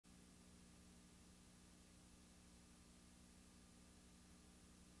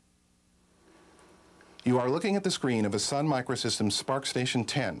You are looking at the screen of a Sun Microsystems SPARC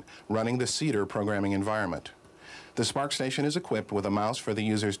 10 running the Cedar programming environment. The SPARC is equipped with a mouse for the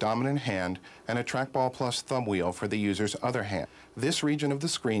user's dominant hand and a trackball plus thumb wheel for the user's other hand. This region of the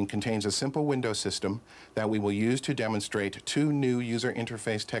screen contains a simple window system that we will use to demonstrate two new user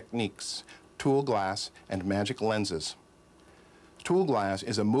interface techniques, Toolglass and Magic Lenses. Toolglass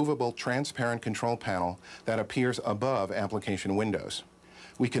is a movable, transparent control panel that appears above application windows.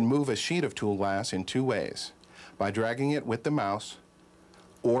 We can move a sheet of Toolglass in two ways, by dragging it with the mouse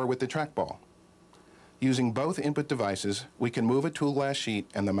or with the trackball. Using both input devices, we can move a Toolglass sheet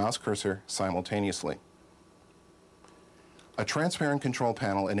and the mouse cursor simultaneously. A transparent control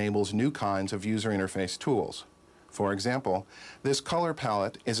panel enables new kinds of user interface tools. For example, this color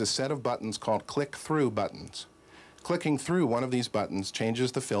palette is a set of buttons called click-through buttons. Clicking through one of these buttons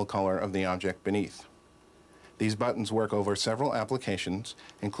changes the fill color of the object beneath. These buttons work over several applications,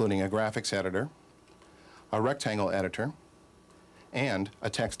 including a graphics editor, a rectangle editor, and a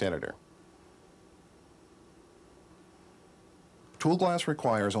text editor. Toolglass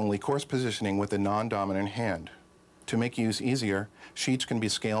requires only coarse positioning with the non-dominant hand. To make use easier, sheets can be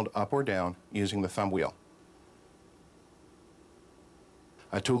scaled up or down using the thumb wheel.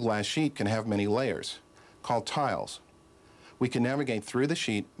 A Toolglass sheet can have many layers, called tiles. We can navigate through the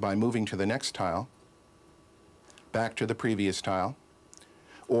sheet by moving to the next tile, back to the previous tile,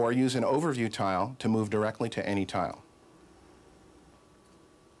 or use an overview tile to move directly to any tile.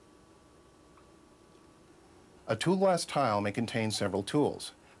 A Toolglass tile may contain several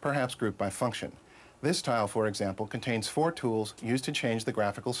tools, perhaps grouped by function. This tile, for example, contains 4 tools used to change the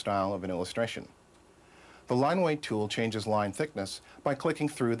graphical style of an illustration. The line weight tool changes line thickness by clicking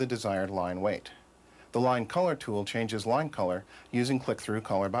through the desired line weight. The line color tool changes line color using click-through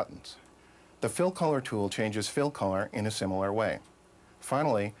color buttons. The fill color tool changes fill color in a similar way.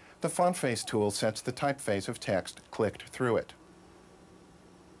 Finally, the font face tool sets the typeface of text clicked through it.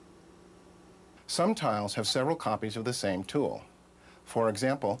 Some tiles have several copies of the same tool. For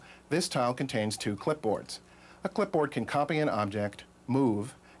example, this tile contains 2 clipboards. A clipboard can copy an object,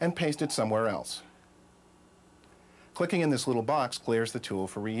 move, and paste it somewhere else. Clicking in this little box clears the tool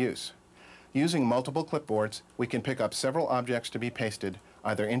for reuse. Using multiple clipboards, we can pick up several objects to be pasted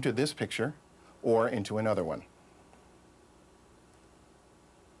either into this picture or into another one.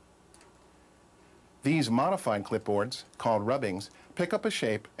 These modified clipboards, called rubbings, pick up a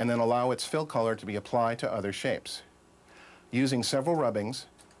shape and then allow its fill color to be applied to other shapes. Using several rubbings,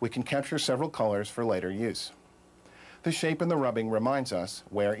 we can capture several colors for later use. The shape in the rubbing reminds us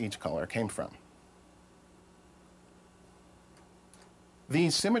where each color came from.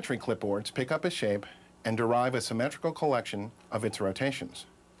 These symmetry clipboards pick up a shape and derive a symmetrical collection of its rotations.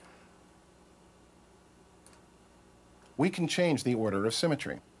 We can change the order of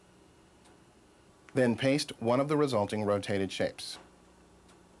symmetry. Then paste one of the resulting rotated shapes.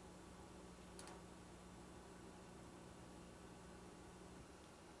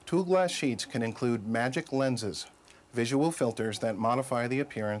 Toolglass sheets can include magic lenses, visual filters that modify the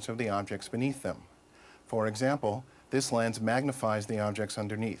appearance of the objects beneath them. For example, this lens magnifies the objects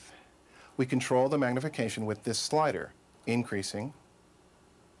underneath. We control the magnification with this slider, increasing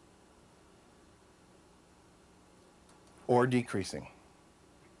or decreasing.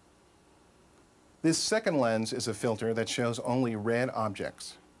 This second lens is a filter that shows only red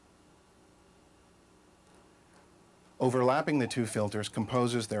objects. Overlapping the 2 filters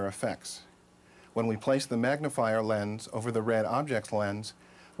composes their effects. When we place the magnifier lens over the red object's lens,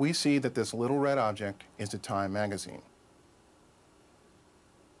 we see that this little red object is a Time magazine.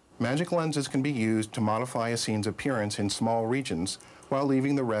 Magic lenses can be used to modify a scene's appearance in small regions while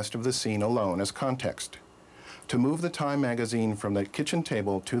leaving the rest of the scene alone as context. To move the Time magazine from the kitchen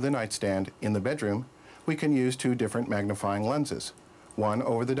table to the nightstand in the bedroom, we can use 2 different magnifying lenses, one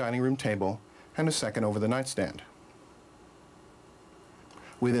over the dining room table and a second over the nightstand.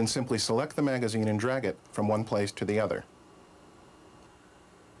 We then simply select the magazine and drag it from one place to the other.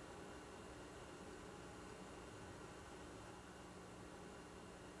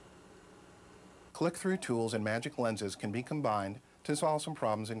 Click-through tools and magic lenses can be combined to solve some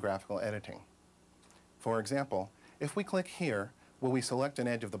problems in graphical editing. For example, if we click here, will we select an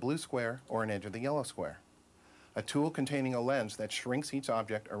edge of the blue square or an edge of the yellow square? A tool containing a lens that shrinks each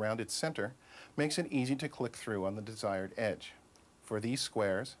object around its center makes it easy to click through on the desired edge, for these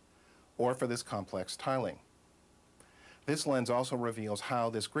squares or for this complex tiling. This lens also reveals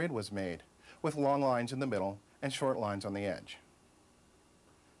how this grid was made, with long lines in the middle and short lines on the edge.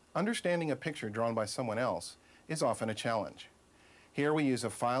 Understanding a picture drawn by someone else is often a challenge. Here we use a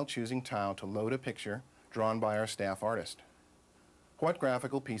file-choosing tile to load a picture drawn by our staff artist. What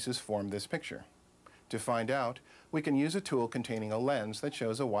graphical pieces form this picture? To find out, we can use a tool containing a lens that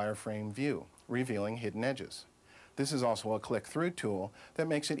shows a wireframe view, revealing hidden edges. This is also a click-through tool that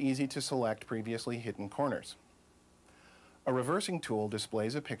makes it easy to select previously hidden corners. A reversing tool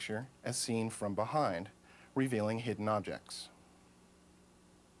displays a picture as seen from behind, revealing hidden objects.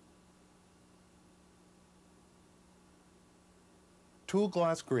 Tool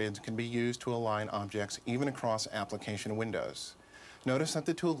glass grids can be used to align objects even across application windows. Notice that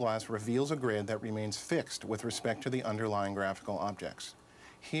the tool glass reveals a grid that remains fixed with respect to the underlying graphical objects.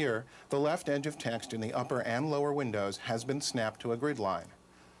 Here, the left edge of text in the upper and lower windows has been snapped to a grid line.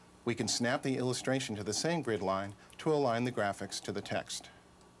 We can snap the illustration to the same grid line to align the graphics to the text.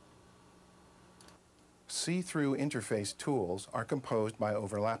 See-through interface tools are composed by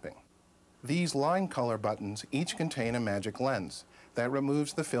overlapping. These line color buttons each contain a magic lens that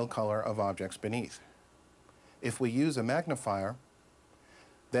removes the fill color of objects beneath. If we use a magnifier,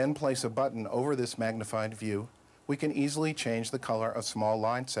 then place a button over this magnified view, we can easily change the color of small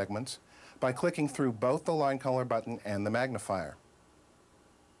line segments by clicking through both the line color button and the magnifier.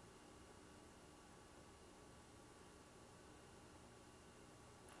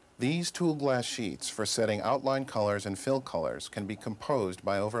 These tool glass sheets for setting outline colors and fill colors can be composed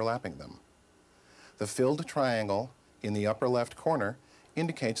by overlapping them. The filled triangle in the upper left corner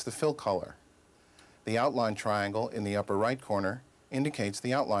indicates the fill color. The outline triangle in the upper right corner indicates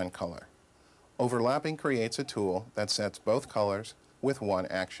the outline color. Overlapping creates a tool that sets both colors with one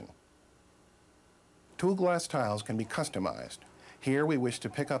action. Tool glass tiles can be customized. Here we wish to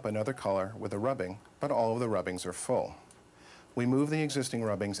pick up another color with a rubbing, but all of the rubbings are full. We move the existing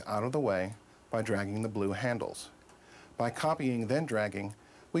rubbings out of the way by dragging the blue handles. By copying then dragging,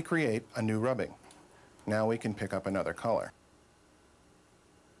 we create a new rubbing. Now we can pick up another color.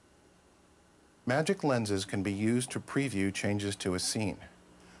 Magic lenses can be used to preview changes to a scene.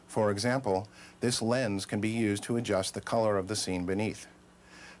 For example, this lens can be used to adjust the color of the scene beneath.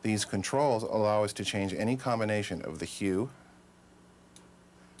 These controls allow us to change any combination of the hue,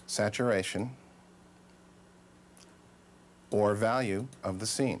 saturation, or value of the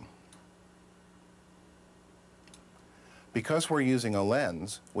scene. Because we're using a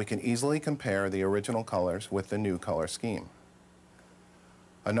lens, we can easily compare the original colors with the new color scheme.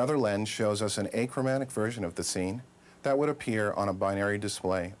 Another lens shows us an achromatic version of the scene that would appear on a binary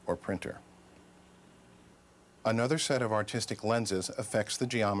display or printer. Another set of artistic lenses affects the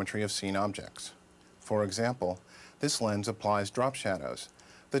geometry of scene objects. For example, this lens applies drop shadows.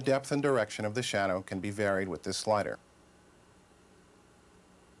 The depth and direction of the shadow can be varied with this slider.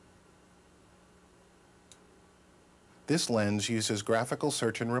 This lens uses graphical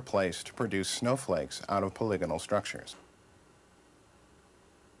search and replace to produce snowflakes out of polygonal structures.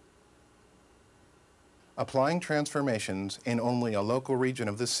 Applying transformations in only a local region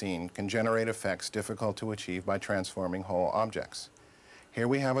of the scene can generate effects difficult to achieve by transforming whole objects. Here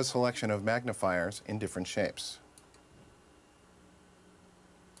we have a selection of magnifiers in different shapes.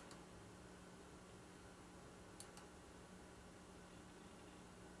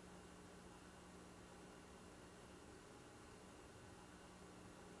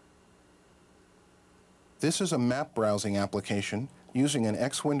 This is a map browsing application using an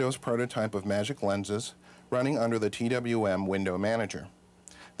X-Windows prototype of Magic Lenses running under the TWM window manager.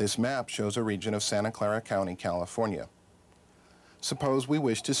 This map shows a region of Santa Clara County, California. Suppose we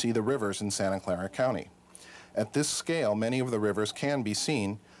wish to see the rivers in Santa Clara County. At this scale, many of the rivers can be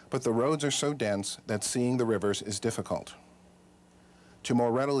seen, but the roads are so dense that seeing the rivers is difficult. To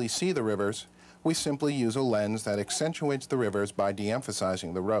more readily see the rivers, we simply use a lens that accentuates the rivers by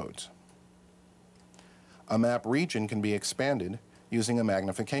de-emphasizing the roads. A map region can be expanded using a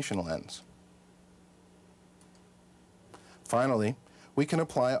magnification lens. Finally, we can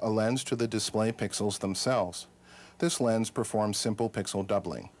apply a lens to the display pixels themselves. This lens performs simple pixel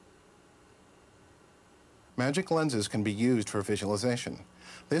doubling. Magic lenses can be used for visualization.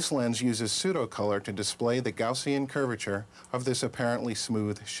 This lens uses pseudo-color to display the Gaussian curvature of this apparently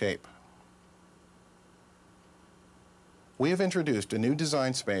smooth shape. We have introduced a new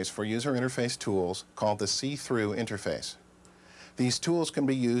design space for user interface tools called the see-through interface. These tools can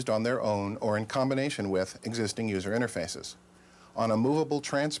be used on their own or in combination with existing user interfaces. On a movable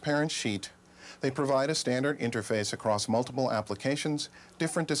transparent sheet, they provide a standard interface across multiple applications,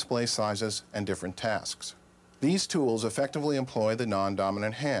 different display sizes, and different tasks. These tools effectively employ the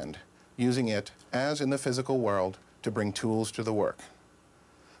non-dominant hand, using it, as in the physical world, to bring tools to the work.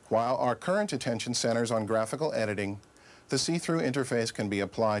 While our current attention centers on graphical editing, the see-through interface can be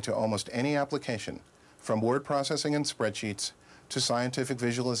applied to almost any application, from word processing and spreadsheets to scientific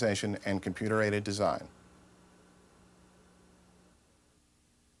visualization and computer-aided design.